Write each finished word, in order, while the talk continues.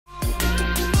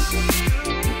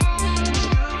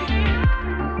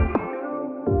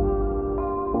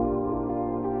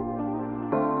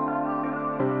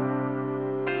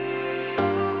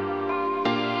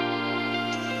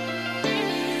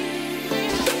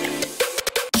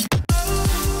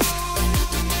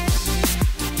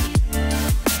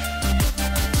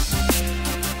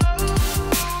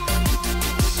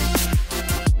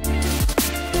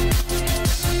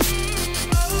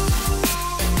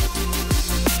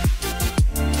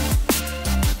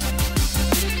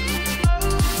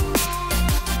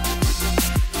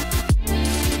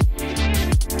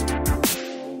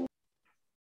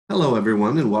Hello,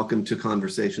 everyone, and welcome to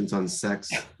Conversations on Sex,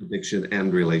 Addiction,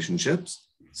 and Relationships.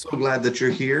 So glad that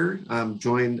you're here. I'm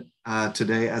joined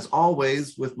today, as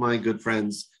always, with my good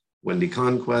friends, Wendy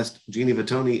Conquest, Jeanne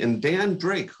Vattuone, and Dan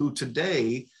Drake, who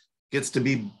today gets to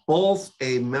be both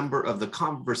a member of the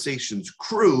Conversations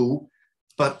crew,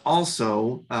 but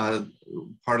also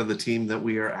part of the team that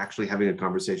we are actually having a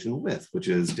conversation with, which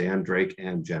is Dan Drake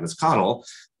and Janice Caudill,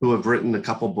 who have written a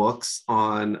couple books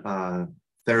on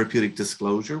therapeutic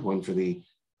disclosure, one for the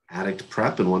addict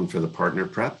prep and one for the partner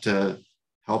prep, to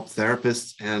help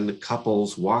therapists and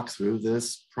couples walk through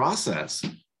this process.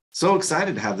 So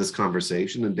excited to have this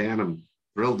conversation. And Dan, I'm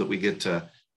thrilled that we get to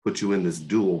put you in this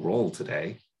dual role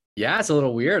today. Yeah, it's a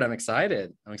little weird. I'm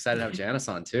excited. I'm excited to have Janice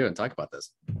on too and talk about this.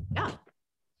 Yeah.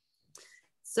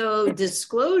 So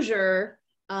disclosure,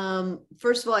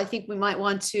 first of all, I think we might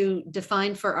want to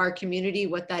define for our community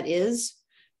what that is,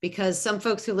 because some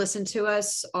folks who listen to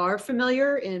us are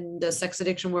familiar in the sex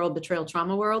addiction world, betrayal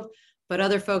trauma world, but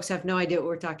other folks have no idea what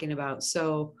we're talking about.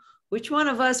 So which one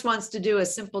of us wants to do a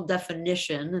simple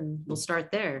definition? And we'll start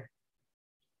there.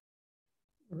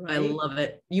 Right. I love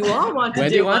it. You all want to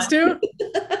Wendy do wants to?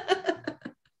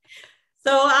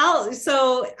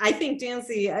 So I think Dan's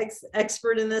the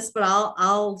expert in this, but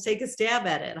I'll take a stab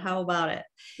at it. How about it?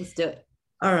 Let's do it.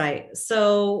 All right.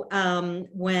 So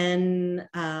when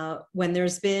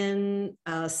there's been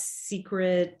a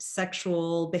secret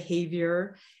sexual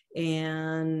behavior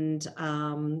and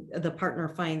the partner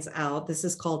finds out, this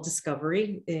is called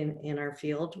discovery in our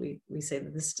field. We say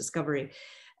that this is discovery.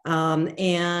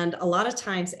 And a lot of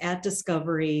times at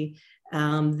discovery,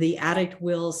 the addict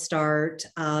will start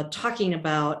talking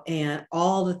about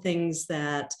all the things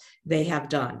that they have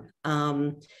done.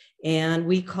 And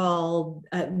we call,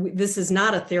 this is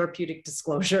not a therapeutic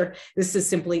disclosure. This is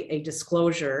simply a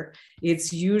disclosure.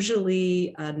 It's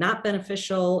usually not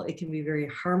beneficial. It can be very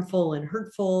harmful and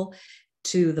hurtful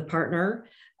to the partner.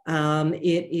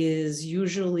 It is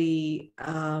usually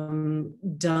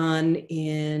done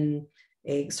in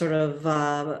a sort of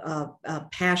a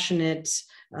passionate,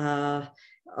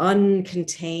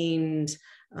 uncontained,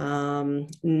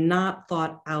 not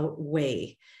thought out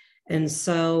way. And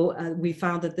so we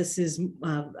found that this is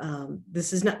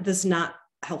not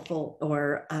helpful,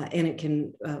 or and it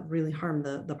can really harm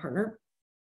the partner.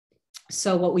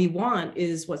 So what we want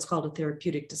is what's called a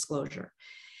therapeutic disclosure,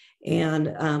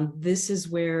 and this is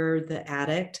where the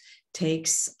addict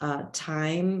takes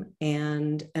time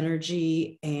and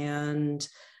energy and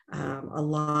a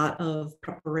lot of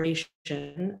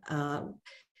preparation.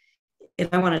 And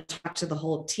I want to talk to the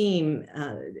whole team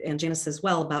and Janice as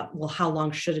well about, well, how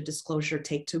long should a disclosure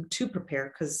take to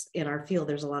prepare? Because in our field,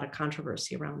 there's a lot of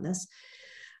controversy around this.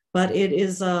 But it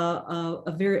is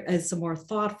it's a more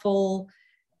thoughtful,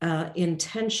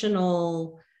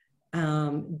 intentional,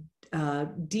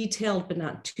 detailed but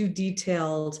not too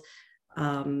detailed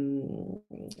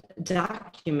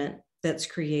document that's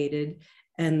created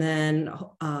and then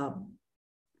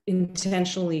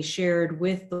intentionally shared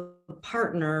with the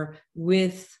partner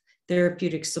with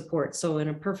therapeutic support. So in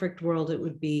a perfect world, it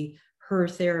would be her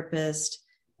therapist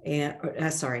and,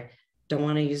 don't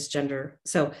want to use gender.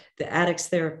 So the addict's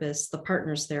therapist, the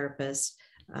partner's therapist,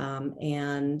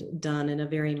 and done in a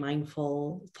very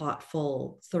mindful,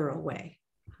 thoughtful, thorough way.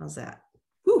 How's that?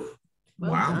 Whew.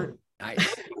 Well wow. Done.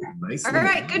 Nice. All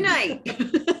right. Good night.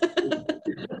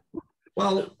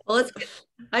 Well,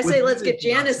 let's get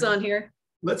Janice on here.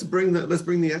 Let's bring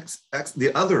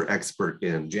the other expert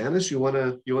in. Janice, you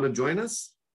wanna join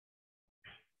us?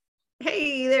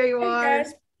 Hey, there you are.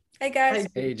 Hey guys.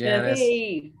 Hey Janice.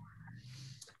 Hey.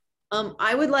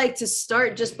 I would like to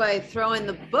start just by throwing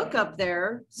the book up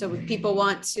there, so if people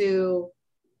want to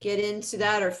get into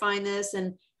that or find this,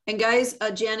 and guys,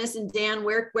 Janice and Dan,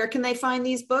 where can they find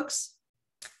these books?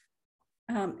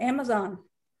 Amazon.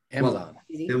 Amazon.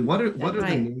 Well, and what are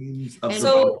the names of the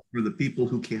books for the people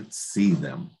who can't see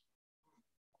them?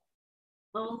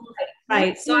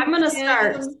 Right. So I'm going to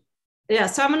start. Yeah.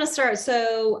 So I'm going to start.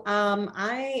 So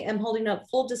I am holding up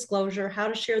Full Disclosure: How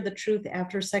to Share the Truth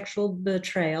After Sexual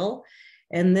Betrayal,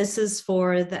 and this is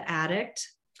for the addict.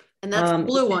 And that's the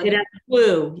blue one. It has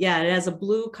blue. Yeah, it has a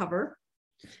blue cover.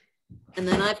 And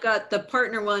then I've got the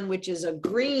partner one, which is a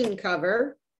green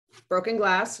cover, broken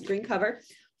glass, green cover.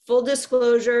 Full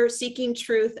Disclosure: Seeking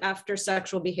Truth After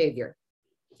Sexual Behavior.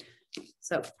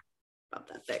 So about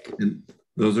that thick. And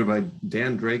those are by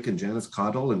Dan Drake and Janice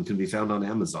Caudill and can be found on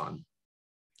Amazon.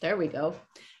 There we go.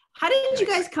 How did you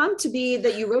guys come to be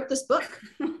that you wrote this book?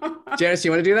 Janice, you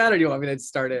want to do that or do you want me to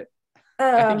start it?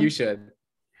 I think you should.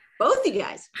 Both you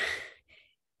guys.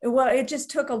 Well, it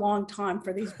just took a long time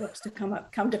for these books to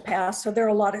come to pass. So there are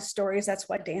a lot of stories. That's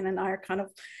why Dan and I are kind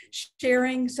of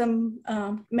sharing some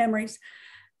memories.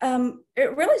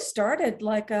 It really started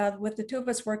like with the two of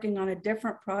us working on a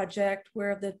different project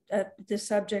where the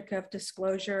subject of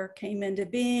disclosure came into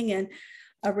being, and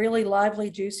a really lively,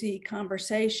 juicy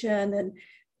conversation,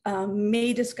 and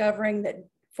me discovering that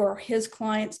for his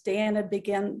clients, Dan had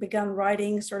begun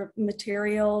writing sort of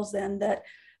materials, and that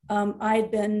I'd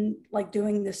been like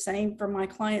doing the same for my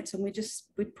clients, and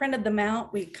we printed them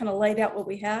out. We kind of laid out what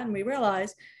we had, and we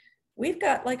realized we've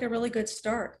got like a really good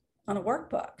start on a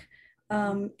workbook,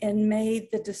 and made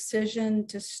the decision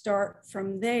to start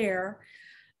from there,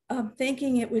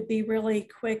 thinking it would be really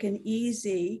quick and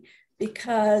easy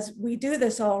because we do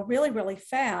this all really, really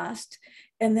fast.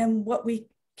 And then what we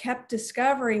kept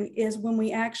discovering is when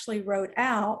we actually wrote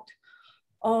out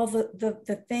all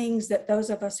the things that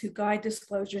those of us who guide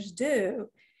disclosures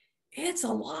do, it's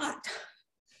a lot.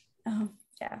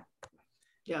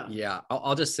 Yeah.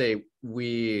 I'll just say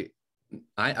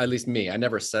at least me, I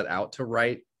never set out to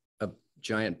write a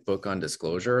giant book on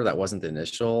disclosure. That wasn't the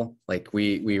initial, like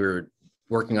we were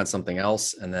working on something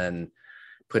else and then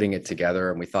putting it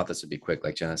together, and we thought this would be quick,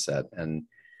 like Jenna said. And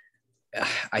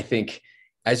I think,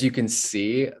 as you can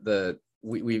see,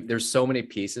 there's so many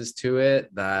pieces to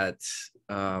it that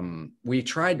what we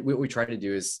tried to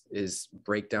do is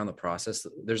break down the process.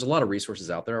 There's a lot of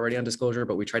resources out there already on disclosure,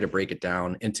 but we try to break it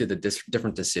down into the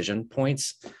different decision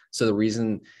points. So the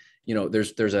reason,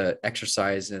 there's a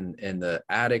exercise in the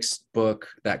addict's book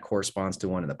that corresponds to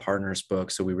one in the partner's book.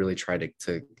 So we really try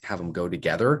to have them go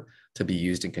together to be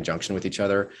used in conjunction with each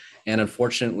other. And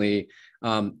unfortunately,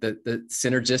 the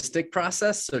synergistic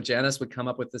process. So Janice would come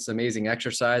up with this amazing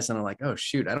exercise, and I'm like, oh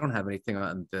shoot, I don't have anything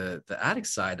on the addict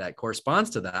side that corresponds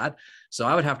to that. So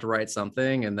I would have to write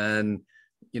something, and then,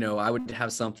 I would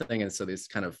have something. And so these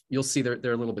kind of, you'll see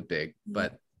they're a little bit big,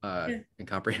 but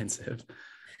incomprehensive.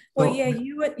 Well, yeah,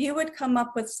 you would come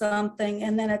up with something,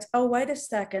 and then it's, oh, wait a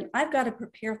second, I've got to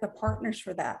prepare the partners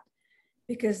for that,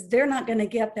 because they're not going to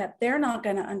get that. They're not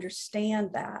going to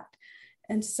understand that.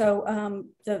 And so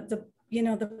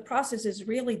the process is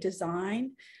really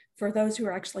designed for those who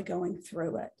are actually going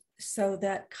through it, so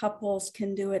that couples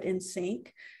can do it in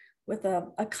sync with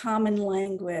a common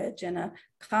language and a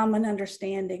common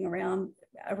understanding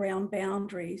around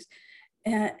boundaries,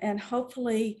 and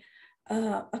hopefully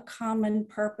a common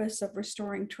purpose of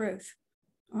restoring truth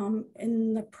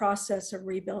in the process of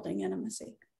rebuilding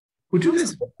intimacy. Would you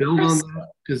guys build on that?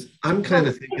 Because I'm kind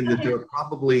of thinking that there are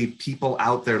probably people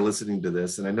out there listening to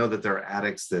this, and I know that there are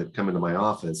addicts that come into my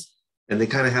office and they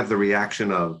kind of have the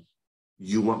reaction of,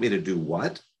 you want me to do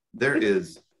what? There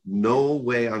is no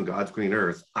way on God's green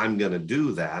earth I'm going to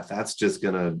do that. That's just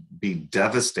going to be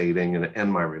devastating and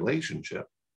end my relationship.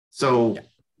 So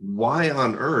why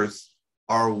on earth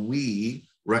are we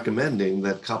recommending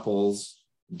that couples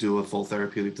do a full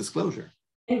therapeutic disclosure?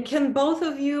 And can both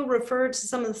of you refer to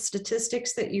some of the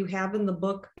statistics that you have in the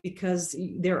book? Because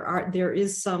there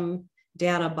is some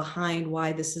data behind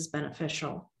why this is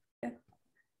beneficial.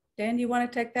 Dan, you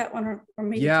want to take that one, or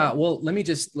me? Yeah, well, let me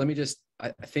just,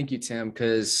 I thank you, Tim,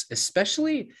 because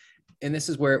especially, and this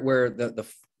is where the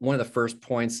one of the first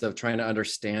points of trying to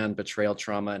understand betrayal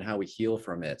trauma and how we heal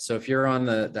from it. So if you're on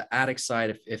the addict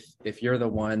side, if you're the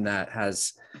one that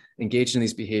has engaged in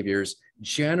these behaviors,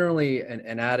 generally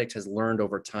an addict has learned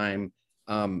over time,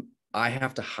 I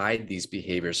have to hide these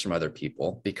behaviors from other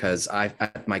people because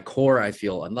at my core, I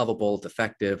feel unlovable,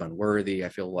 defective, unworthy. I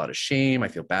feel a lot of shame. I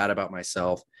feel bad about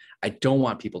myself. I don't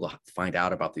want people to find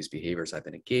out about these behaviors I've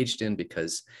been engaged in,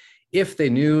 because if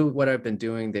they knew what I've been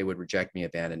doing, they would reject me,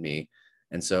 abandon me.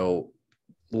 And so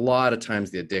a lot of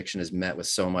times the addiction is met with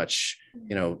so much,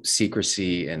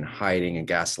 secrecy and hiding and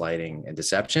gaslighting and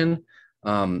deception.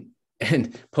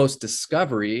 And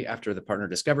post-discovery, after the partner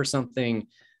discovers something,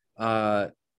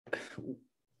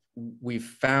 we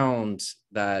found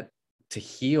that to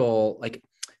heal, like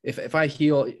if I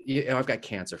heal, I've got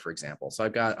cancer, for example. So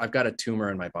I've got a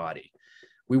tumor in my body.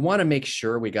 We want to make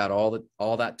sure we got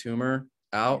all that tumor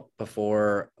out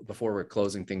before we're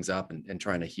closing things up and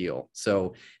trying to heal.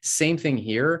 So same thing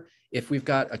here. If we've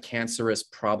got a cancerous,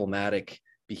 problematic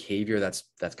behavior that's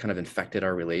kind of infected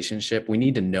our relationship, we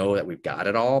need to know that we've got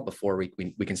it all before we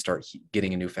can start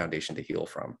getting a new foundation to heal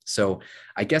from. So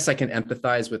I guess I can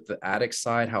empathize with the addict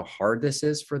side, how hard this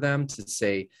is for them to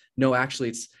say, no, actually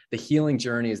it's the healing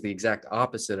journey is the exact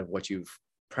opposite of what you've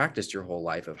practiced your whole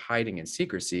life of hiding and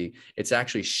secrecy. It's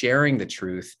actually sharing the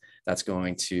truth that's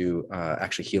going to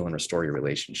actually heal and restore your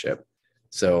relationship.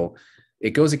 So it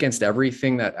goes against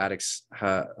everything that addicts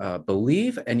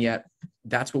believe, and yet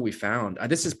that's what we found.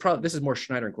 This is more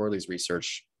Schneider and Corley's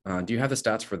research. Do you have the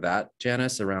stats for that,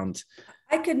 Janice, around?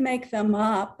 I could make them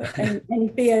up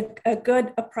and be a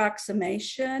good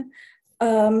approximation.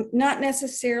 Not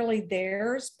necessarily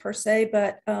theirs per se,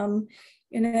 but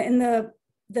in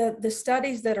the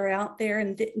studies that are out there,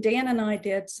 and Dan and I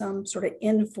did some sort of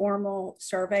informal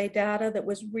survey data that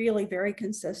was really very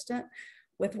consistent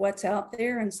with what's out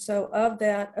there. And so of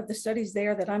the studies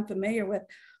there that I'm familiar with,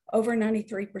 over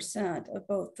 93% of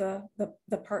both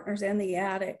the partners and the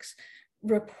addicts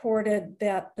reported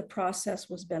that the process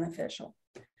was beneficial.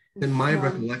 And my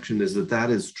recollection is that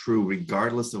is true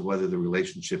regardless of whether the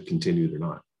relationship continued or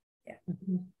not. Yeah.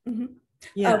 Mm-hmm.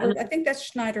 Yeah, I think that's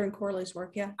Schneider and Corley's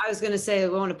work. Yeah. I was going to say,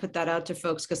 we want to put that out to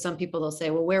folks because some people they'll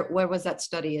say, well, where was that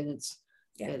study? And it's,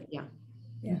 yeah.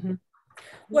 Mm-hmm.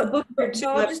 Well,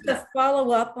 just to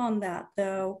follow up on that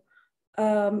though,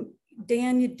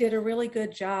 Dan, you did a really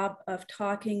good job of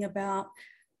talking about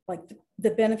like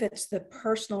the benefits, the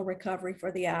personal recovery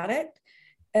for the addict.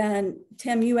 And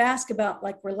Tim, you asked about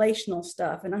like relational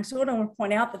stuff. And I sort of want to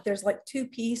point out that there's like two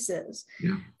pieces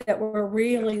that we're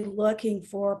really looking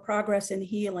for progress in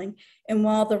healing. And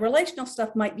while the relational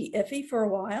stuff might be iffy for a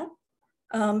while,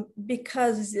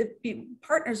 because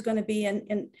partner's going to be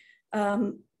in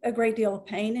a great deal of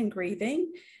pain and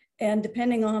grieving. And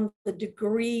depending on the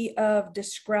degree of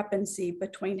discrepancy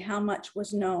between how much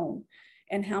was known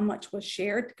and how much was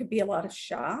shared, it could be a lot of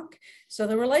shock. So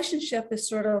the relationship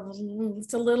is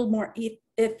it's a little more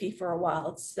iffy for a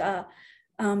while. It's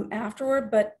afterward,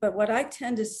 but what I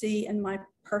tend to see in my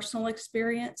personal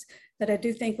experience that I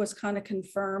do think was kind of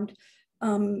confirmed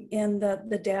in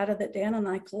the data that Dan and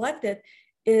I collected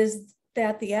is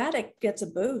that the addict gets a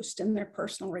boost in their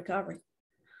personal recovery.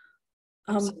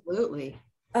 Absolutely.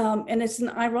 And it's an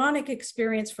ironic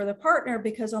experience for the partner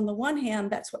because on the one hand,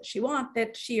 that's what she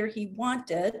or he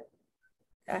wanted.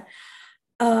 Okay.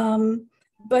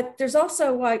 But there's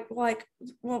also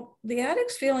well, the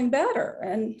addict's feeling better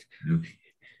and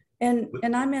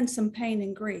I'm in some pain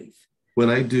and grief. When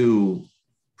I do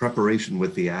preparation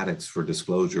with the addicts for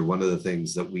disclosure, one of the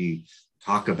things that we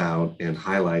talk about and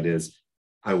highlight is,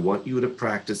 I want you to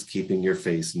practice keeping your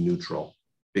face neutral,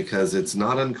 because it's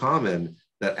not uncommon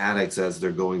that addicts, as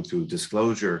they're going through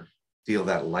disclosure, feel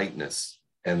that lightness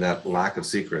and that lack of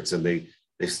secrets, and they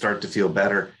start to feel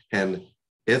better. And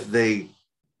if they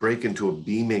break into a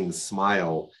beaming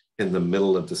smile in the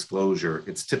middle of disclosure,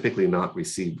 it's typically not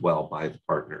received well by the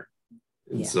partner.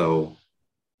 And so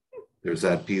there's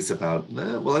that piece about,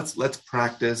 well, let's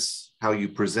practice how you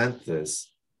present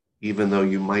this, even though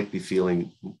you might be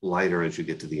feeling lighter as you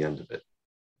get to the end of it.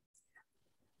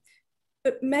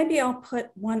 But maybe I'll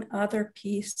put one other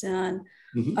piece in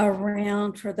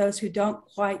around for those who don't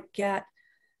quite get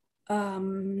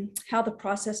how the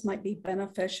process might be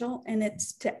beneficial. And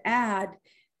it's to add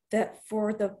that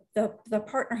for the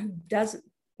partner who doesn't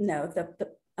know,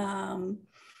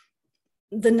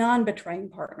 the non-betraying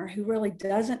partner who really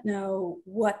doesn't know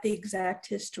what the exact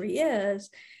history is,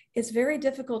 it's very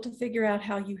difficult to figure out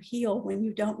how you heal when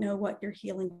you don't know what you're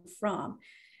healing from.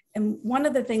 And one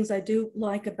of the things I do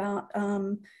like about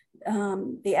the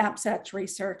APSATS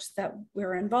research that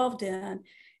we're involved in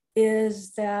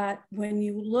is that when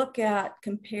you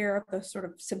compare the sort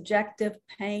of subjective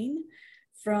pain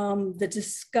from the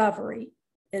discovery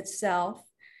itself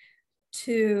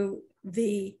to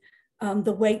the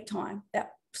wait time,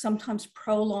 that sometimes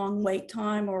prolonged wait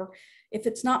time, or if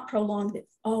it's not prolonged, it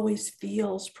always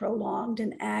feels prolonged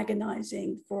and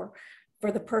agonizing for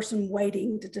the person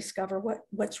waiting to discover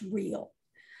what's real.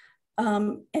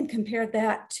 And compare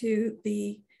that to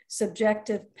the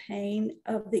subjective pain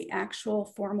of the actual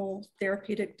formal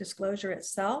therapeutic disclosure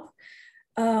itself.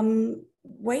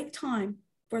 Wait time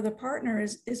for the partner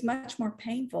is much more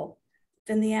painful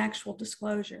than the actual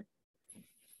disclosure.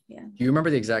 Yeah. Do you remember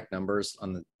the exact numbers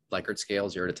on the Likert scale,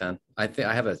 0 to 10? I think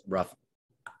I have a rough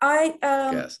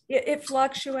guess. It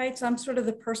fluctuates. I'm sort of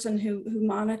the person who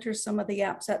monitors some of the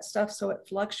APSAT stuff, so it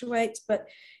fluctuates, but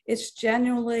it's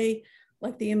generally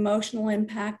like the emotional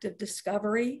impact of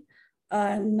discovery,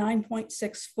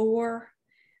 9.64.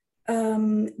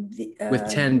 With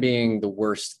 10 being the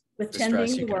worst, with 10 distress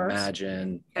being you the can worst.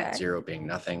 imagine, Okay. 0 being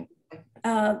nothing.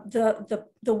 The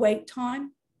wait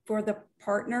time for the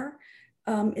partner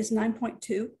is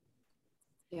 9.2.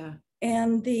 Yeah.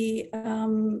 And the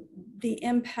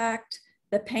impact,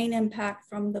 the pain impact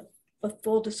from the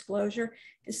full disclosure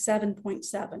is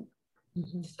 7.7.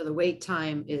 So the wait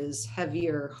time is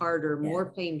heavier, harder,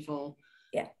 more painful.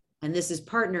 Yeah. And this is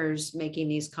partners making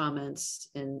these comments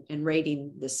and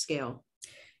rating this scale.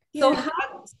 So Yeah.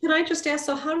 could can I just ask,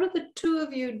 so how do the two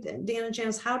of you, Dan and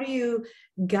Janice, how do you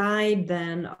guide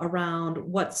then around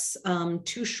what's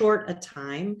too short a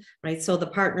time, right? So the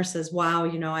partner says, wow,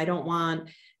 I don't want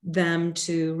them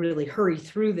to really hurry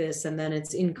through this and then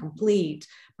it's incomplete,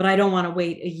 but I don't want to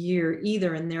wait a year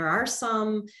either. And there are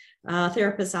some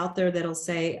therapists out there that'll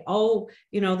say, oh,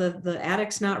 the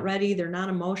addict's not ready. They're not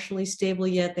emotionally stable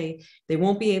yet. They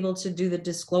won't be able to do the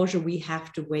disclosure. We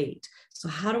have to wait. So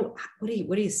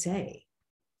what do you say?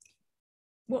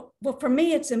 Well, for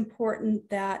me, it's important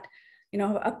that,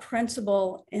 a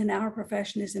principle in our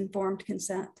profession is informed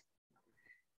consent.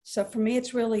 So for me,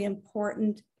 it's really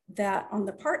important that on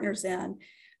the partner's end,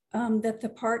 that the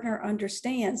partner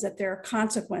understands that there are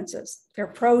consequences, there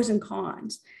are pros and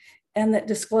cons, and that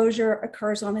disclosure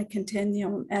occurs on a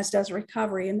continuum, as does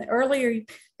recovery. And the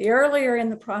earlier in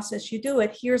the process you do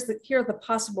it, here are the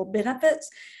possible benefits,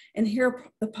 and here are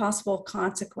the possible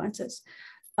consequences.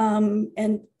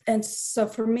 And so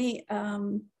for me,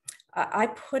 I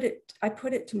put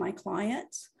it to my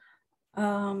clients,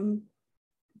 and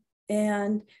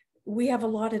we have a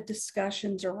lot of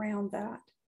discussions around that.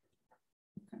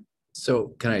 Okay.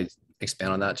 So can I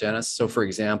expand on that, Janice? So for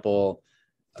example,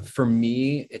 for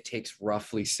me, it takes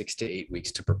roughly 6 to 8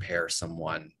 weeks to prepare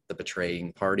someone, the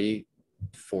betraying party,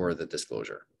 for the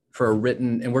disclosure. For a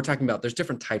written, and we're talking about, there's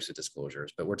different types of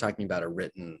disclosures, but we're talking about a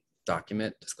written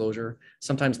document disclosure,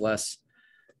 sometimes less,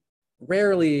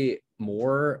 rarely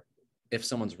more if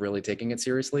someone's really taking it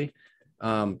seriously,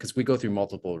 because we go through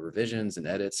multiple revisions and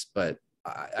edits. But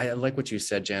I like what you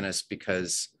said, Janice,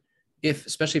 because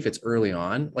especially if it's early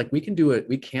on, like we can do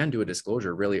a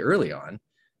disclosure really early on.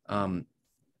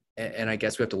 And I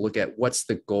guess we have to look at what's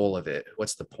the goal of it.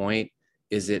 What's the point?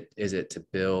 Is it to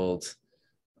build,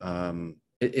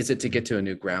 is it to get to a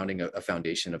new grounding, a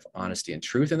foundation of honesty and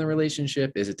truth in the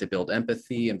relationship? Is it to build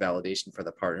empathy and validation for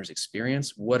the partner's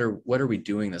experience? What are we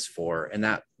doing this for? And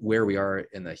that where we are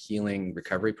in the healing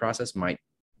recovery process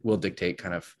will dictate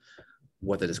kind of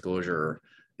what the disclosure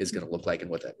is going to look like and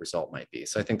what that result might be.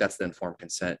 So I think that's the informed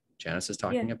consent Janice is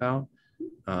talking about.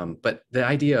 But the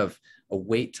idea of a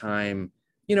wait time,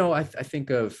 I think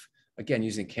of, again,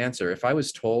 using cancer. If I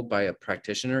was told by a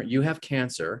practitioner, you have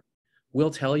cancer,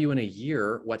 we'll tell you in a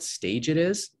year what stage it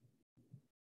is.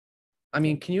 I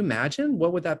mean, can you imagine?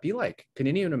 What would that be like? Can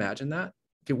anyone imagine that?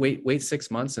 You wait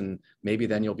 6 months and maybe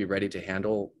then you'll be ready to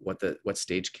handle what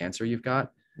stage cancer you've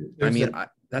got.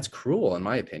 That's cruel in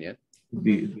my opinion.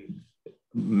 Be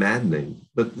maddening,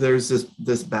 but there's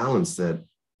this balance that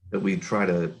we try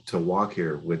to walk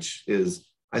here, which is,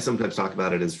 I sometimes talk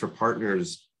about it as, for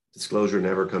partners, disclosure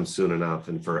never comes soon enough,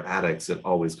 and for addicts it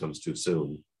always comes too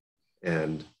soon.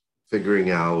 And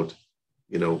figuring out,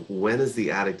 when is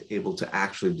the addict able to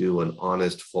actually do an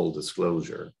honest, full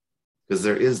disclosure, because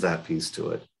there is that piece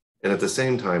to it. And at the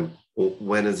same time,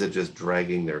 when is it just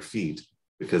dragging their feet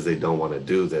because they don't want to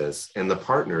do this, and the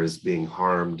partner is being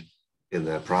harmed in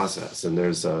that process. And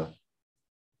there's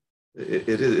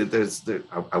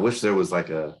I wish there was like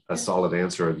a solid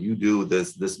answer of, you do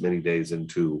this many days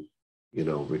into,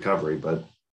 recovery, but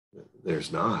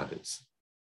there's not. It's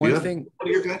what are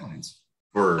your guidelines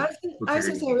for? I was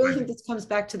going to say, I really think this comes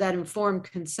back to that informed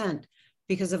consent,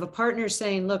 because if a partner is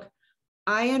saying, look,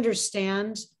 I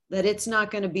understand that it's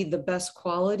not going to be the best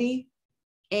quality,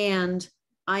 and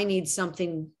I need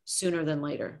something sooner than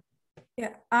later.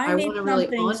 Yeah, I need really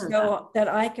something so that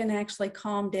I can actually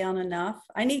calm down enough.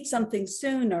 I need something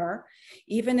sooner,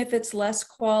 even if it's less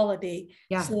quality,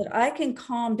 so that I can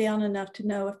calm down enough to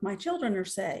know if my children are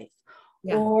safe,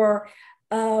 or,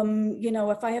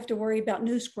 if I have to worry about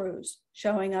new screws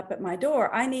showing up at my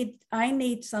door. I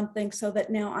need something so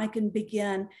that now I can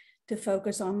begin to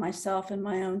focus on myself and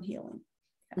my own healing.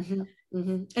 Mm-hmm,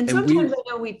 mm-hmm. And sometimes I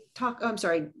know we talk,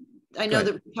 I know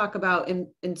that we talk about,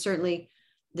 and certainly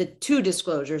the two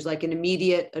disclosures, like an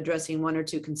immediate addressing one or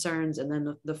two concerns, and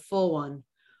then the full one.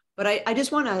 But I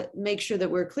just want to make sure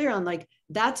that we're clear on, like,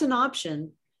 that's an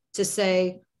option to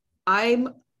say, I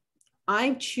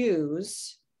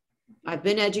choose, I've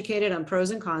been educated on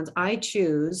pros and cons. I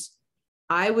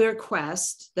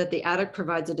request that the addict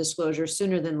provides a disclosure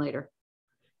sooner than later.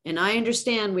 And I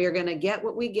understand we are going to get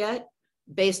what we get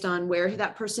based on where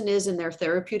that person is in their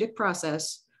therapeutic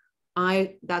process.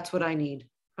 That's what I need.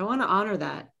 I want to honor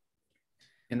that.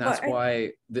 And that's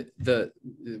why it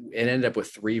ended up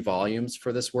with 3 volumes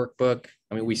for this workbook.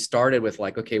 I mean, we started with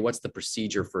like, okay, what's the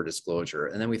procedure for disclosure?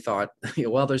 And then we thought,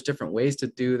 well, there's different ways to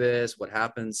do this. What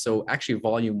happens? So actually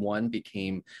volume 1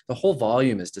 became, the whole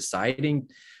volume is deciding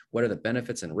what are the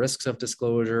benefits and risks of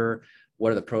disclosure,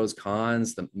 what are the pros,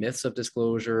 cons, the myths of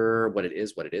disclosure, what it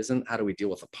is, what it isn't. How do we deal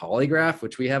with a polygraph,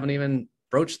 which we haven't even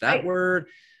broached that word.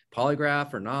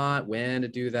 polygraph or not, when to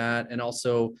do that. And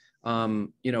also,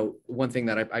 you know, one thing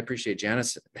that I appreciate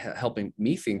Janice helping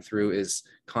me think through is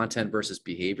content versus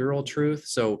behavioral truth.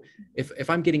 So if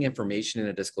I'm getting information in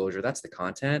a disclosure, that's the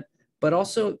content, but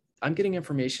also I'm getting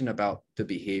information about the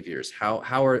behaviors.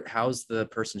 How's the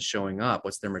person showing up?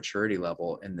 What's their maturity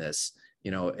level in this? You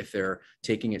know, if they're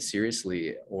taking it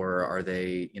seriously, or are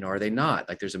they, you know, are they not?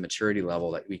 Like, there's a maturity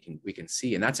level that we can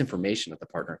see, and that's information that the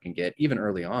partner can get even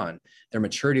early on. Their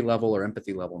maturity level or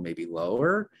empathy level may be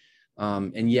lower.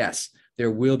 And yes,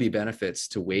 there will be benefits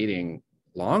to waiting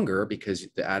longer, because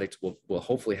the addict will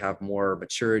hopefully have more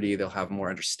maturity. They'll have more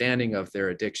understanding of their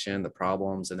addiction, the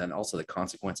problems, and then also the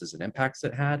consequences and impacts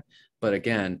it had. But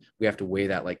again, we have to weigh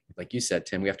that, like you said,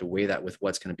 Tim, we have to weigh that with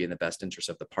what's going to be in the best interest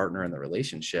of the partner and the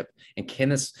relationship. And can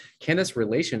this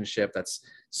relationship that's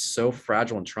so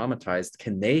fragile and traumatized,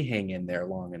 can they hang in there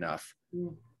long enough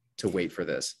to wait for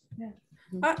this? Yeah.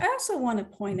 I also want to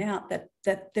point out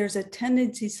that there's a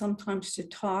tendency sometimes to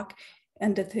talk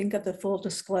and to think of the full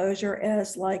disclosure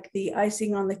as like the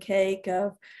icing on the cake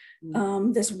of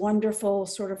this wonderful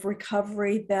sort of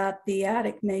recovery that the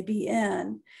addict may be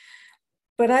in.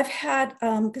 But I've had,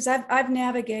 because I've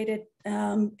navigated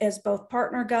as both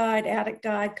partner guide, addict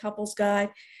guide, couples guide,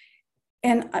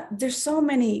 and there's so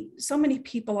many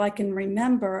people I can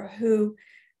remember who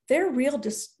their real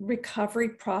recovery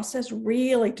process,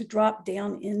 really to drop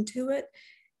down into it,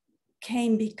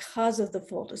 came because of the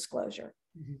full disclosure.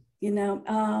 You know,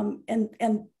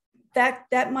 and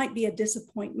that might be a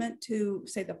disappointment to,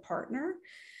 say, the partner,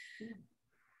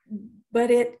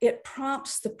 but it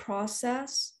prompts the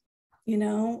process, you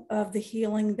know, of the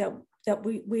healing that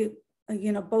we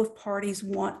you know, both parties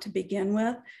want to begin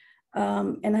with.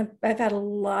 And I've had a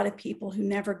lot of people who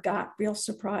never got real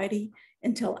sobriety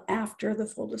until after the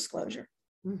full disclosure.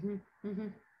 So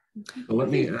let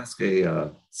me ask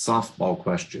a softball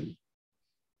question.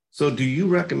 So do you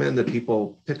recommend that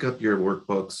people pick up your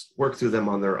workbooks, work through them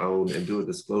on their own, and do a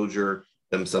disclosure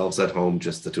themselves at home,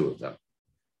 just the two of them?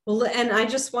 Well, and I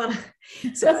just want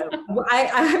to, so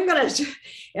I'm going to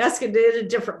ask it in a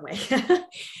different way.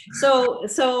 So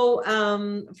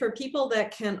for people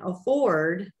that can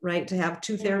afford, right, to have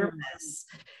two therapists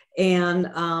and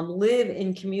live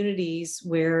in communities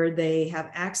where they have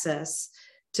access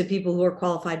to people who are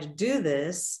qualified to do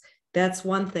this, that's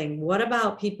one thing. What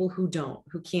about people who don't,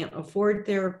 who can't afford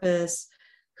therapists,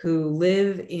 who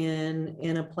live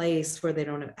in a place where they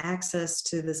don't have access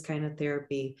to this kind of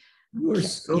therapy? You are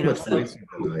so much nicer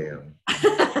than I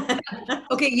am.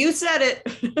 Okay, you said it.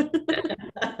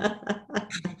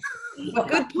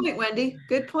 Good point, Wendy.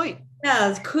 Good point.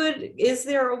 Yeah, is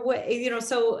there a way, you know,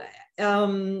 so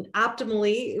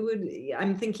optimally, it would,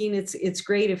 I'm thinking it's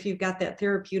great if you've got that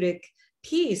therapeutic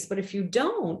piece, but if you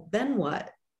don't, then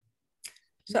what?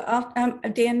 So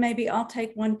Dan, maybe I'll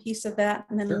take one piece of that,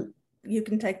 and then Sure. You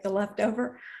can take the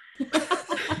leftover.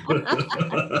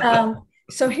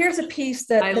 So here's a piece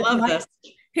that I love this.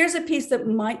 Here's a piece that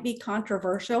might be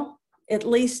controversial, at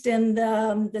least in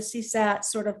the CSAT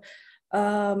sort of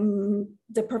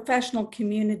the professional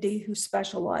community who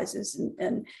specializes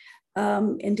in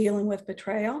dealing with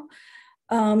betrayal.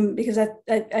 Because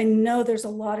I know there's a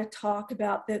lot of talk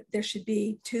about that there should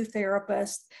be two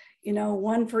therapists, you know,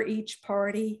 one for each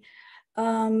party.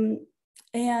 And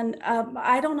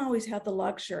I don't always have the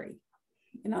luxury,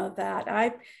 you know, that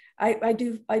I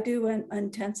do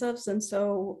intensives. And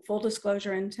so full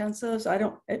disclosure intensives,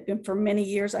 for many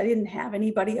years, I didn't have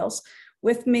anybody else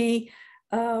with me.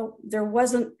 There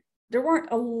weren't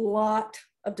a lot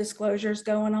of disclosures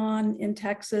going on in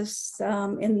Texas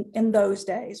in those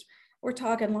days. We're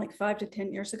talking like 5 to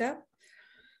 10 years ago.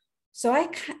 So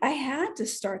I had to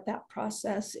start that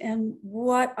process. And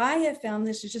what I have found,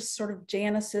 this is just sort of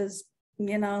Janice's,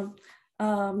 you know,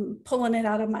 pulling it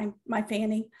out of my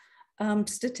fanny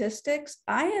statistics.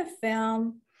 I have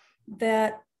found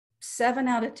that 7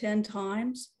 out of 10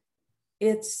 times,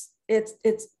 it's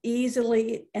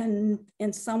easily and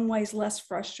in some ways less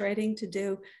frustrating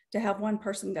to have one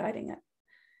person guiding it.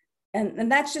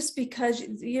 And that's just because,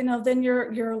 you know, then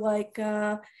you're like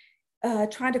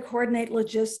trying to coordinate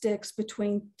logistics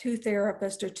between two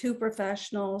therapists or two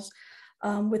professionals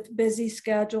with busy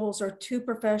schedules, or two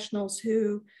professionals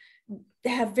who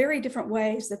have very different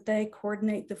ways that they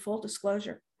coordinate the full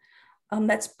disclosure.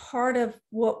 That's part of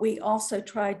what we also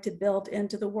tried to build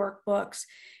into the workbooks,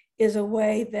 is a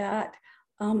way that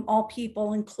all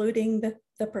people, including the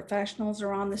professionals,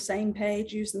 are on the same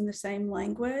page, using the same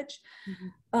language.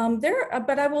 There are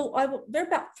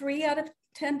about 3 out of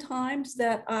 10 times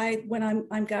that when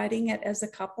I'm guiding it as a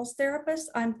couples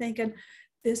therapist, I'm thinking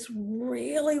this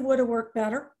really would have worked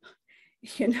better,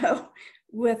 you know,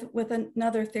 with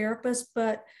another therapist,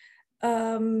 but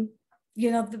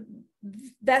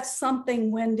that's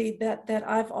something, Wendy, that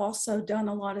I've also done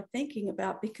a lot of thinking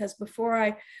about, because before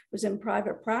I was in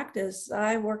private practice,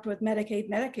 I worked with Medicaid,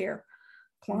 Medicare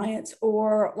clients,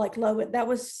 or like low. That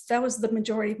was the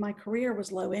majority of my career,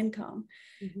 was low income.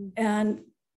 Mm-hmm. And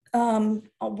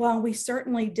while we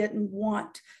certainly didn't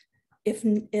want, if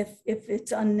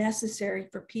it's unnecessary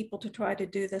for people to try to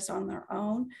do this on their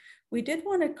own, we did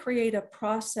want to create a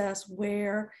process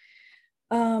where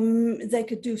they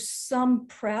could do some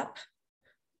prep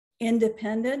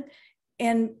independent,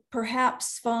 and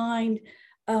perhaps find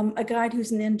a guide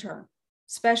who's an intern,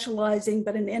 specializing,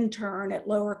 but an intern at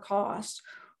lower cost.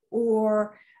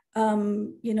 Or,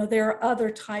 there are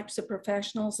other types of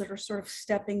professionals that are sort of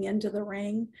stepping into the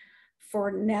ring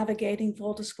for navigating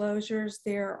full disclosures.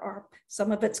 There are,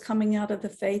 some of it's coming out of the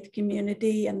faith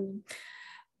community. And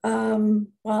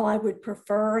while I would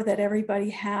prefer that everybody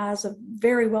has a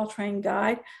very well-trained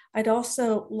guide, I'd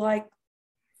also like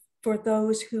for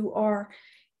those who are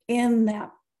in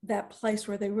that place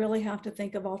where they really have to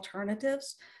think of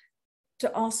alternatives,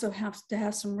 to also have to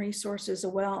have some resources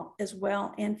as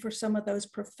well. And for some of those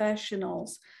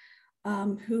professionals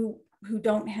who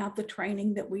don't have the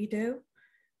training that we do,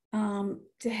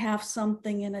 to have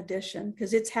something in addition,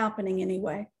 because it's happening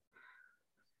anyway.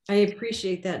 I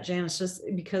appreciate that, Janice, just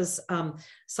because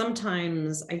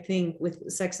sometimes I think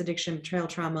with sex addiction, betrayal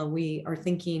trauma, we are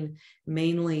thinking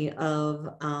mainly of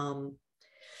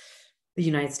the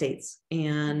United States.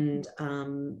 And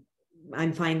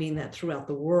I'm finding that throughout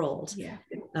the world,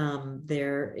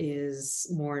 there is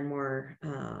more and more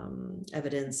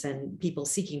evidence and people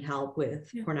seeking help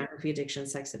with pornography addiction,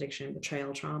 sex addiction,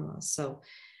 betrayal trauma. So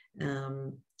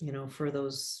for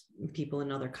those people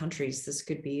in other countries, this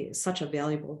could be such a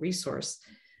valuable resource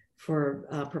for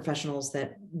professionals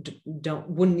that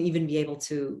wouldn't even be able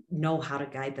to know how to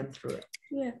guide them through it.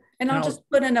 Yeah, and I'll just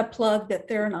put in a plug that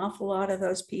there are an awful lot of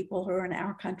those people who are in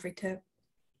our country too.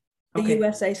 The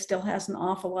USA still has an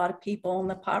awful lot of people, and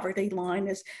the poverty line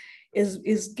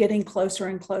is getting closer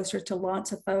and closer to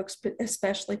lots of folks, but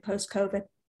especially post-COVID.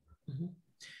 Mm-hmm.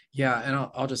 Yeah, and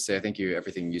I'll just say, I think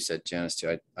everything you said, Janice,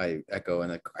 too, I echo,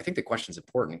 and I think the question is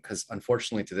important because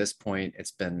unfortunately to this point,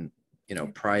 it's been,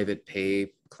 private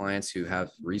pay clients who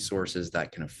have resources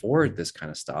that can afford this kind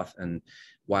of stuff. And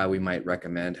while we might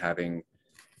recommend having,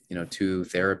 2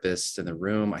 therapists in the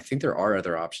room, I think there are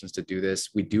other options to do this.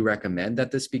 We do recommend that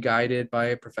this be guided by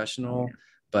a professional,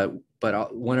 but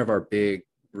one of our big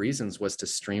reasons was to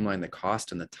streamline the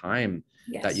cost and the time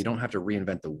that you don't have to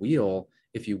reinvent the wheel.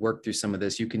 If you work through some of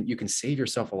this, you can save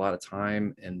yourself a lot of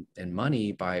time and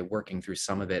money by working through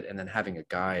some of it and then having a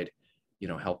guide,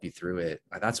 help you through it.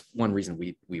 That's one reason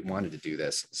we wanted to do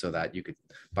this, so that you could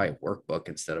buy a workbook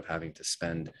instead of having to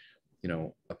spend,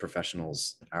 a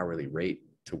professional's hourly rate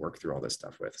to work through all this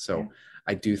stuff with. So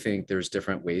I do think there's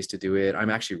different ways to do it.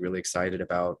 I'm actually really excited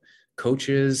about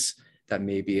coaches that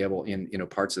may be able in,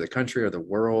 parts of the country or the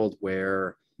world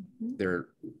where they're,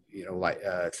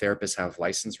 therapists have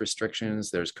license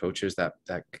restrictions. There's coaches that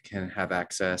can have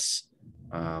access.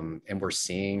 And we're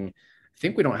seeing, I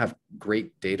think we don't have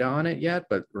great data on it yet,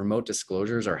 but remote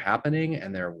disclosures are happening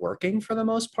and they're working for the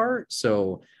most part.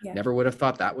 So never would have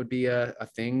thought that would be a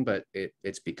thing, but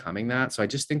it's becoming that. So I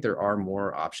just think there are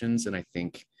more options. And I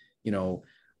think,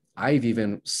 I've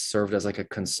even served as like a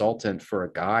consultant for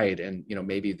a guide, and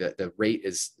maybe the rate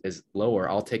is lower.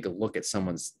 I'll take a look at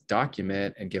someone's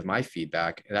document and give my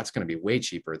feedback, and that's going to be way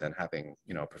cheaper than having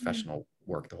a professional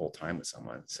work the whole time with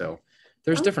someone. So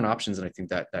there's different options, and I think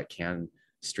that can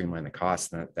streamline the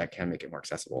cost, and that can make it more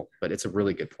accessible. But it's a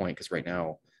really good point, because right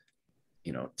now,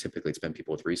 typically it's been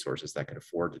people with resources that can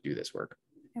afford to do this work.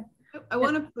 I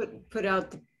want to put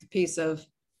out the piece of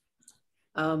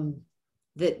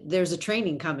that there's a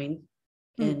training coming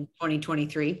in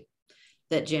 2023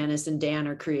 that Janice and Dan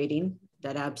are creating,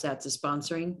 that ABSATS is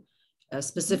sponsoring,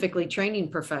 specifically training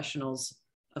professionals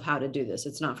of how to do this.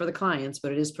 It's not for the clients,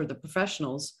 but it is for the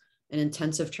professionals, an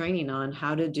intensive training on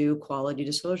how to do quality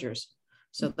disclosures.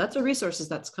 So that's a resources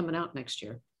that's coming out next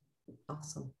year.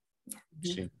 Awesome.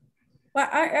 Well,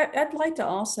 I'd like to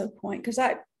also point, because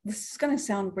this is going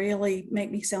to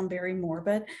make me sound very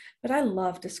morbid, but I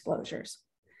love disclosures.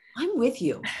 I'm with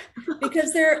you.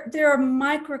 Because they're a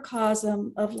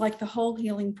microcosm of like the whole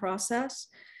healing process.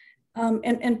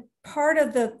 And part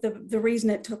of the reason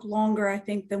it took longer, I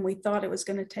think, than we thought it was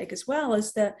going to take as well,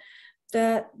 is that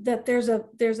there's a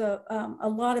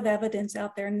lot of evidence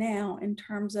out there now in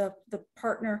terms of the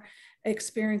partner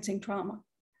experiencing trauma.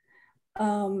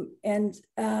 So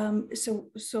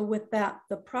with that,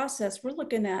 the process, we're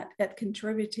looking at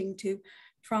contributing to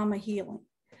trauma healing.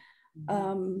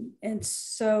 And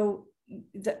so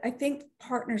I think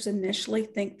partners initially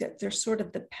think that they're sort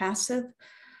of the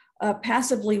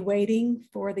passively waiting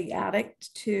for the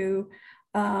addict to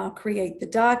create the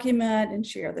document and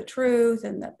share the truth,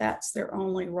 and that's their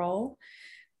only role.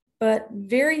 But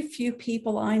very few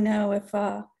people I know, if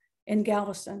in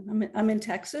Galveston, I'm in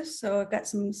Texas, so I've got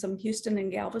some Houston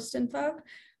and Galveston folk,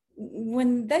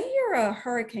 when they hear a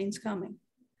hurricane's coming,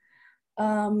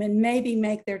 and maybe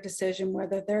make their decision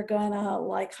whether they're gonna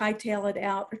like hightail it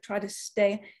out or try to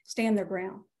stand their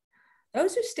ground.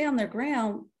 Those who stand their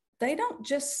ground, they don't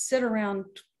just sit around,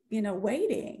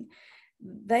 waiting.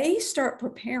 They start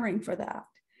preparing for that.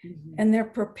 And they're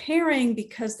preparing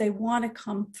because they want to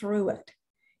come through it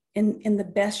in the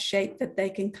best shape that they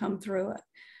can come through it.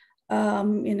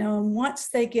 And once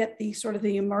they get the sort of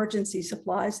the emergency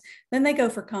supplies, then they go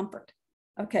for comfort.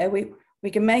 Okay, we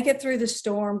can make it through the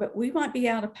storm, but we might be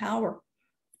out of power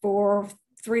for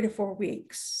 3 to 4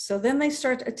 weeks. So then they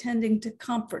start attending to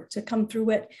comfort, to come through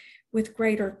it with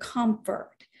greater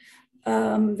comfort.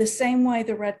 The same way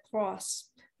the Red Cross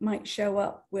might show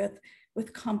up with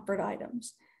comfort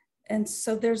items. And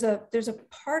so there's a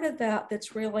part of that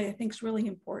that's really, I think, is really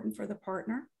important for the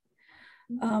partner.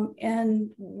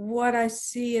 And what I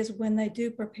see is when they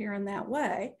do prepare in that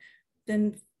way,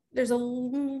 then there's a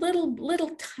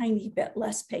little tiny bit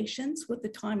less patience with the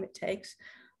time it takes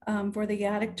for the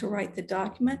addict to write the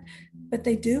document, but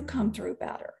they do come through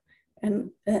better.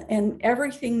 And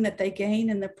everything that they gain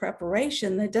in the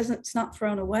preparation, it's not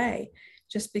thrown away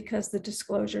just because the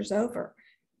disclosure's over.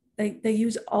 They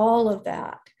use all of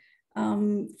that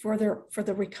for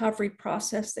the recovery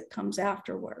process that comes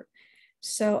afterward.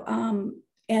 So,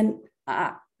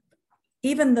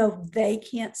 even though they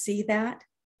can't see that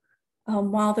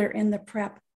while they're in the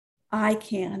prep, I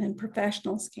can, and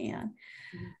professionals can.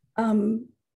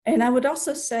 And I would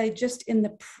also say, just in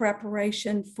the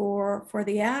preparation for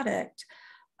the addict,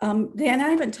 Dan, I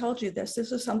haven't told you this.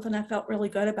 This is something I felt really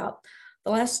good about.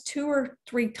 The last 2 or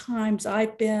 3 times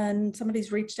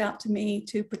somebody's reached out to me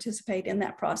to participate in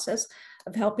that process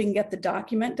of helping get the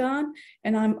document done.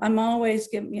 And I'm always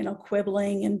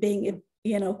quibbling and being,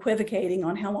 equivocating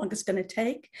on how long it's going to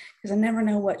take, because I never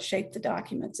know what shape the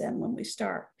document's in when we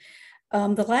start.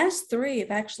 The last 3 have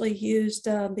actually used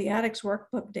the addict's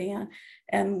workbook, Dan.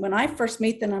 And when I first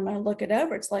meet them, I'm going to look it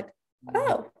over. It's like,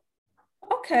 oh,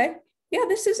 okay. Yeah,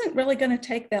 this isn't really going to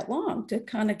take that long to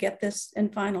kind of get this in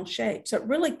final shape. So it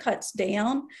really cuts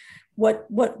down what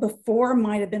before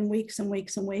might have been weeks and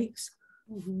weeks and weeks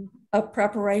of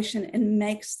preparation, and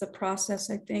makes the process,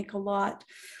 I think, a lot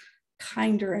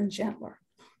kinder and gentler.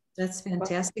 That's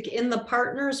fantastic. In the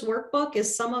partners workbook,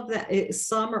 is some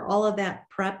or all of that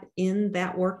prep in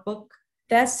that workbook?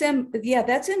 That's in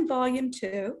volume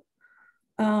 2.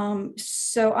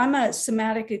 So I'm a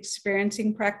somatic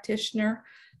experiencing practitioner.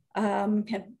 Have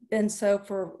been so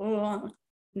for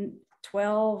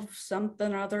 12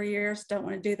 something other years, don't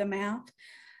want to do the math.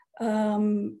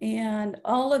 And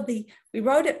we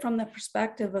wrote it from the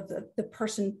perspective of the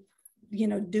person,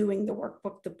 doing the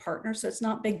workbook, the partner. So it's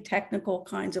not big technical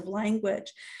kinds of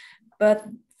language, but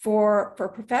for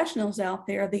professionals out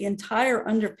there, the entire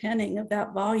underpinning of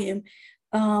that volume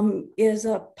is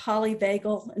a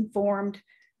polyvagal informed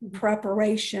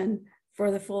preparation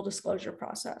for the full disclosure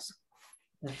process.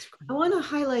 That's great. I want to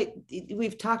highlight,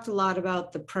 we've talked a lot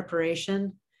about the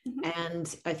preparation,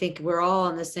 and I think we're all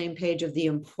on the same page of the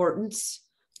importance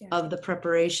of the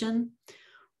preparation.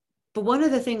 But one of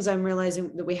the things I'm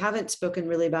realizing that we haven't spoken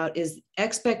really about is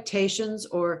expectations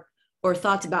or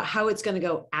thoughts about how it's going to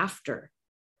go after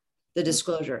the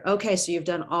disclosure. Okay, so you've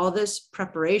done all this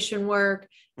preparation work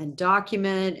and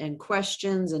document and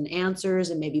questions and answers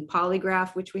and maybe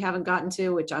polygraph, which we haven't gotten to,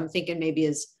 which I'm thinking maybe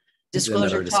is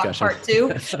disclosure talk part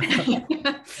 2.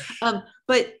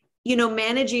 But,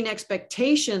 managing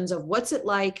expectations of what's it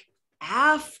like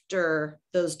after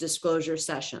those disclosure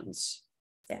sessions.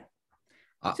 Yeah.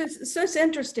 So it's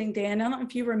interesting, Dan. I don't know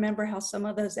if you remember how some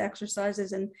of those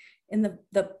exercises in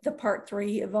the part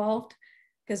 3 evolved,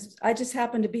 because I just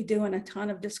happened to be doing a ton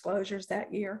of disclosures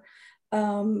that year.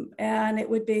 And it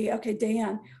would be, okay,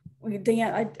 Dan,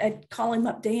 I'd call him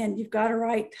up, Dan, you've got to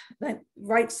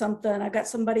write something. I got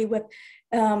somebody with,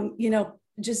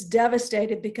 just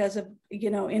devastated because of,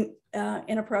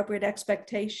 inappropriate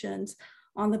expectations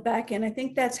on the back end. I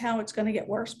think that's how it's going to get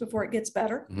worse before it gets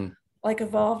better. Like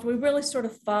evolved, we really sort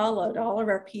of followed all of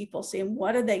our people, seeing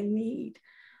what do they need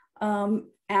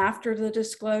after the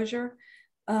disclosure.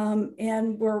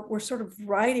 And we're sort of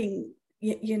writing,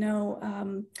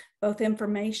 both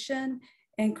information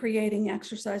and creating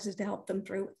exercises to help them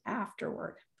through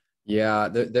afterward. Yeah,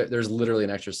 there's literally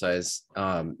an exercise.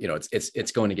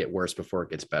 It's going to get worse before it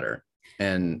gets better,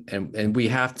 and we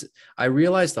have to. I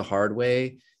realized the hard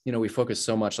way. We focus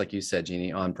so much, like you said,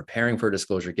 Jeannie, on preparing for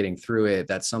disclosure, getting through it.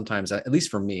 That sometimes, at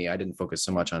least for me, I didn't focus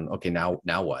so much on okay, now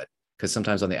what? Because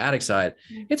sometimes on the addict side,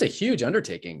 it's a huge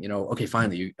undertaking. Okay,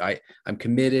 finally, I'm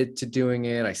committed to doing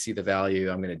it. I see the value.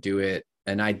 I'm going to do it,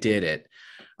 and I did it.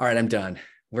 All right, I'm done.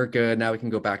 We're good. Now we can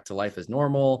go back to life as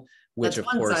normal. Which That's of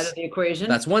one course, side of the equation.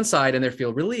 that's one side, and they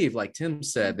feel relieved, like Tim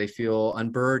said. They feel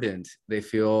unburdened. They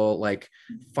feel like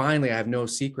finally I have no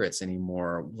secrets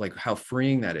anymore. Like how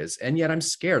freeing that is. And yet I'm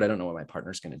scared. I don't know what my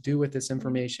partner's going to do with this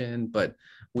information. But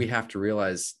we have to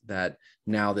realize that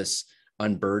now this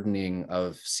unburdening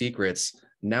of secrets,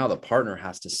 now the partner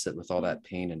has to sit with all that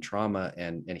pain and trauma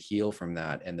and heal from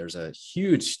that. And there's a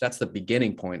huge, that's the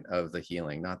beginning point of the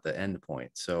healing, not the end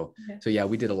point. So yeah,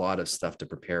 we did a lot of stuff to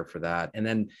prepare for that. And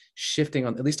then shifting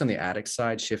on, at least on the addict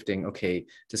side, shifting, okay,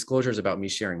 disclosure is about me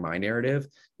sharing my narrative.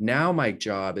 Now my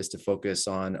job is to focus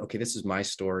on, okay, this is my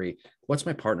story. What's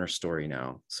my partner's story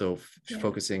now? So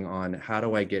focusing on how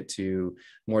do I get to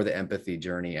more the empathy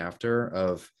journey after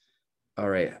of, all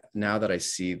right, now that I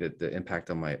see that the impact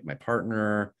on my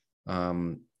partner,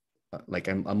 like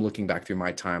I'm looking back through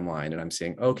my timeline and I'm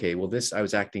saying, okay, well, this, I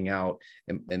was acting out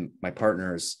and my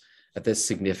partner's at this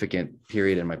significant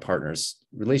period in my partner's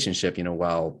relationship,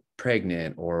 while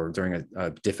pregnant or during a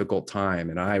difficult time,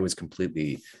 and I was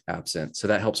completely absent. So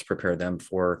that helps prepare them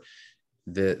for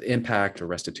the impact or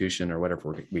restitution or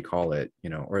whatever we call it,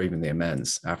 or even the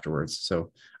amends afterwards.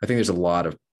 So I think there's a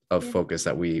lot of focus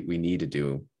that we need to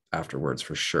do afterwards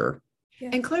for sure.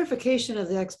 And clarification of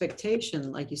the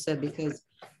expectation, like you said, because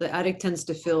the addict tends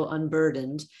to feel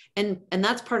unburdened. And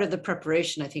that's part of the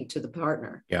preparation, I think, to the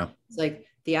partner. Yeah. It's like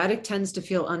the addict tends to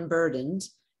feel unburdened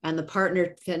and the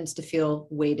partner tends to feel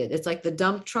weighted. It's like the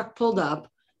dump truck pulled up,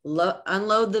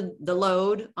 unload the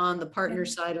load on the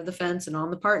partner's side of the fence and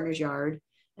on the partner's yard.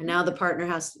 And now the partner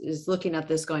is looking at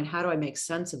this going, how do I make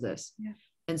sense of this? Yeah.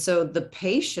 And so the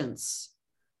patience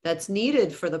that's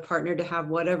needed for the partner to have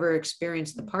whatever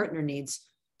experience the partner needs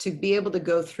to be able to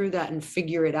go through that and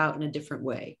figure it out in a different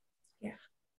way. Yeah.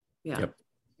 Yep.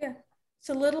 Yeah. It's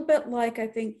a little bit like, I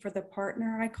think for the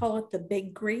partner, I call it the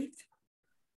big grief.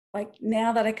 Like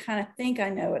now that I kind of think I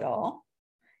know it all.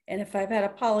 And if I've had a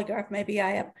polygraph, maybe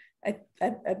I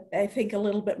think a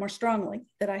little bit more strongly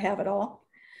that I have it all.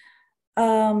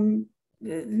 Now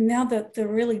that the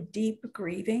really deep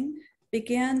grieving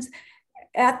begins,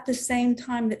 at the same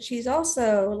time that she's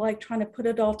also like trying to put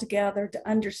it all together to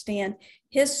understand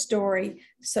his story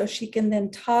so she can then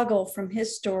toggle from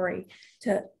his story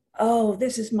to, oh,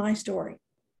 this is my story.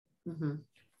 Mm-hmm.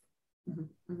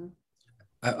 Mm-hmm. Mm-hmm.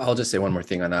 I'll just say one more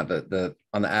thing on that.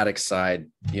 On the addict side,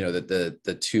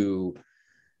 the two,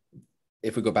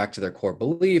 if we go back to their core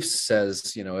beliefs,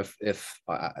 says,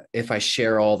 if I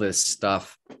share all this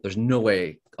stuff, there's no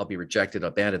way I'll be rejected,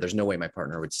 abandoned. There's no way my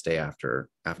partner would stay after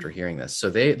hearing this. So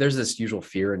there's this usual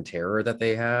fear and terror that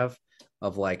they have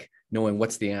of like knowing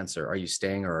what's the answer. Are you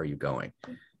staying or are you going?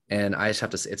 And I just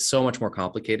have to say, it's so much more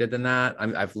complicated than that.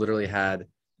 I've literally had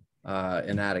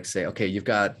an addict say, okay, you've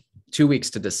got 2 weeks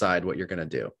to decide what you're going to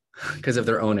do because of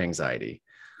their own anxiety.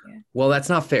 Yeah. Well, that's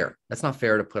not fair. That's not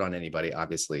fair to put on anybody,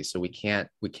 obviously. So we can't,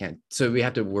 so we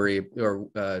have to worry or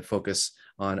focus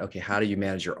on, okay, how do you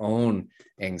manage your own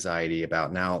anxiety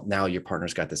about now your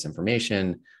partner's got this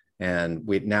information and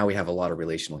we have a lot of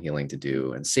relational healing to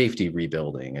do and safety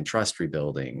rebuilding and trust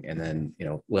rebuilding. And then,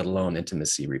 let alone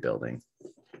intimacy rebuilding.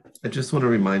 I just want to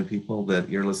remind people that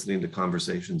you're listening to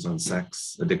Conversations on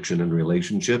Sex, Addiction, and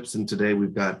Relationships. And today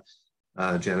we've got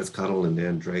Janice Caudill and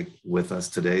Dan Drake with us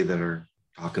today that are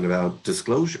talking about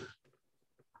disclosure.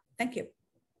 Thank you.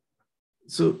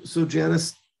 So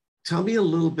Janice, tell me a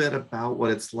little bit about what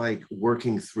it's like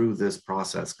working through this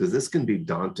process, because this can be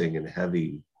daunting and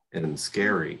heavy and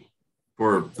scary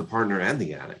for the partner and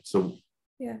the addict. So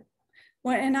yeah.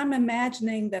 Well, and I'm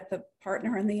imagining that the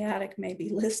partner and the addict may be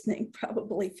listening,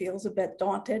 probably feels a bit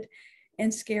daunted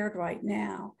and scared right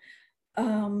now.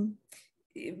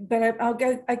 But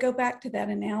I go back to that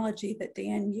analogy that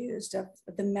Dan used of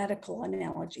the medical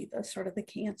analogy, the sort of the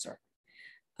cancer.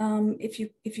 If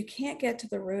you can't get to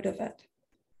the root of it,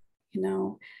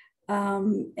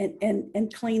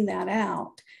 and clean that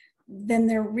out, then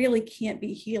there really can't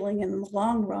be healing. And in the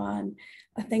long run,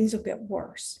 things will get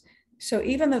worse. So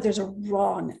even though there's a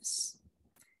rawness,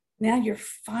 now you're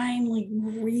finally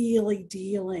really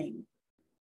dealing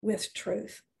with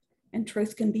truth, and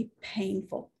truth can be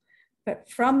painful. But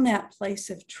from that place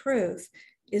of truth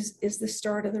is the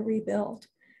start of the rebuild.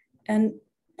 And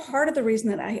part of the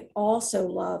reason that I also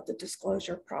love the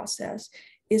disclosure process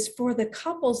is for the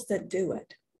couples that do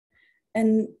it.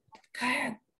 And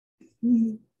God,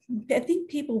 I think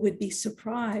people would be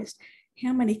surprised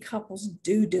how many couples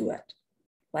do it.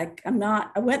 Like,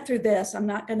 I went through this, I'm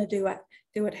not going to do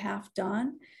it half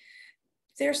done.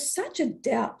 There's such a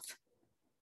depth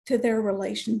to their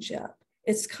relationship.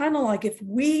 It's kind of like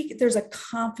there's a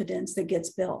confidence that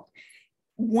gets built.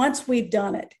 Once we've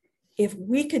done it, if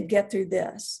we could get through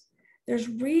this, there's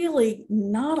really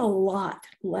not a lot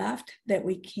left that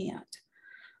we can't.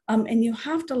 And you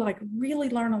have to like really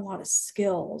learn a lot of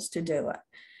skills to do it.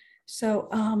 So,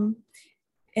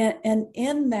 and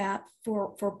in that,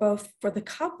 for the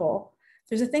couple,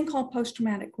 there's a thing called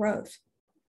post-traumatic growth.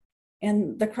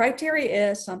 And the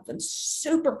criteria is something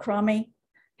super crummy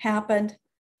happened,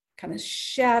 kind of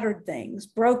shattered things,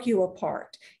 broke you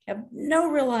apart. You have no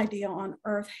real idea on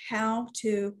earth how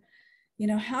to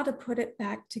put it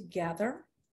back together.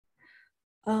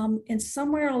 And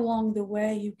somewhere along the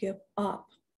way, you give up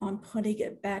on putting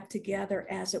it back together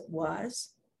as it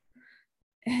was.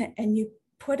 And you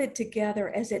put it together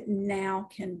as it now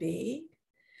can be.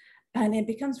 And it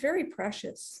becomes very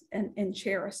precious and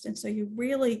cherished. And so you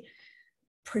really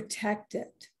protect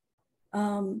it.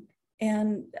 I'm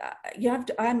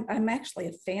actually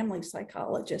a family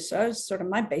psychologist. So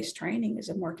my base training is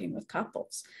in working with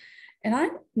couples. And I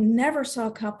never saw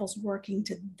couples working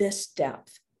to this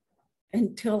depth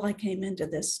until I came into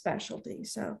this specialty.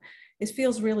 So it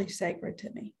feels really sacred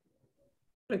to me.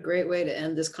 What a great way to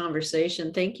end this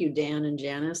conversation. Thank you, Dan and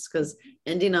Janice, because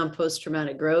ending on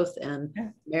post-traumatic growth and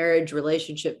marriage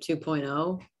relationship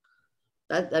 2.0,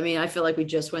 I feel like we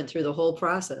just went through the whole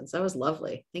process. That was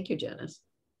lovely. Thank you, Janice.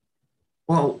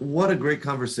 Well, what a great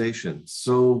conversation.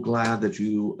 So glad that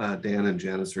you, Dan and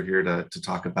Janice, are here to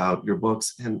talk about your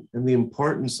books and the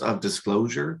importance of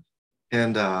disclosure.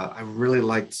 And I really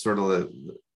liked sort of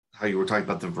how you were talking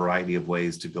about the variety of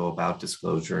ways to go about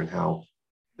disclosure and how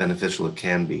beneficial it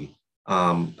can be.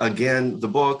 Again, the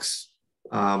books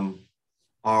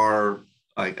are,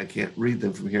 I can't read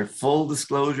them from here, Full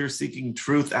Disclosure, Seeking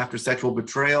Truth After Sexual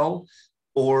Betrayal,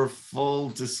 or Full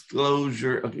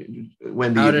Disclosure, okay,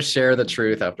 Wendy. How to Share the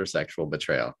Truth After Sexual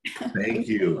Betrayal. Thank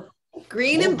you.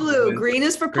 Green and blue. Green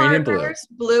is for partners,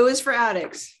 blue is for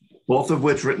addicts. Both of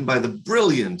which written by the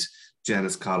brilliant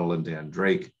Janice Caudill and Dan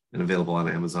Drake, and available on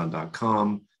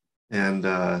Amazon.com. And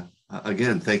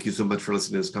again, thank you so much for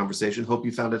listening to this conversation. Hope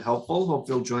you found it helpful. Hope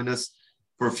you'll join us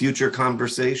for future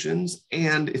conversations.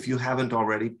 And if you haven't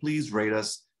already, please rate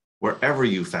us wherever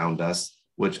you found us,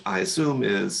 which I assume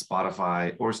is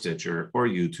Spotify or Stitcher or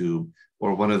YouTube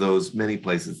or one of those many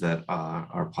places that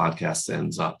our podcast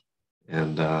ends up.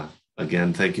 And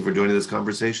again, thank you for joining this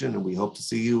conversation, and we hope to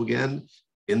see you again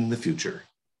in the future.